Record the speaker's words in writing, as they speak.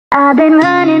I've been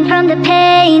running from the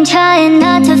pain, trying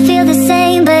not to feel the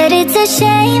same, but it's a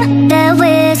shame that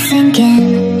we're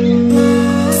sinking.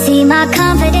 See, my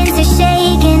confidence is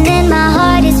shaking and my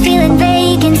heart is feeling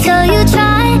vacant, so you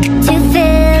try to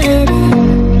fill it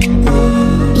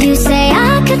in. You say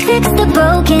I could fix the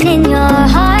broken in your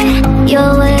heart,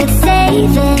 you're worth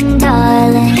saving.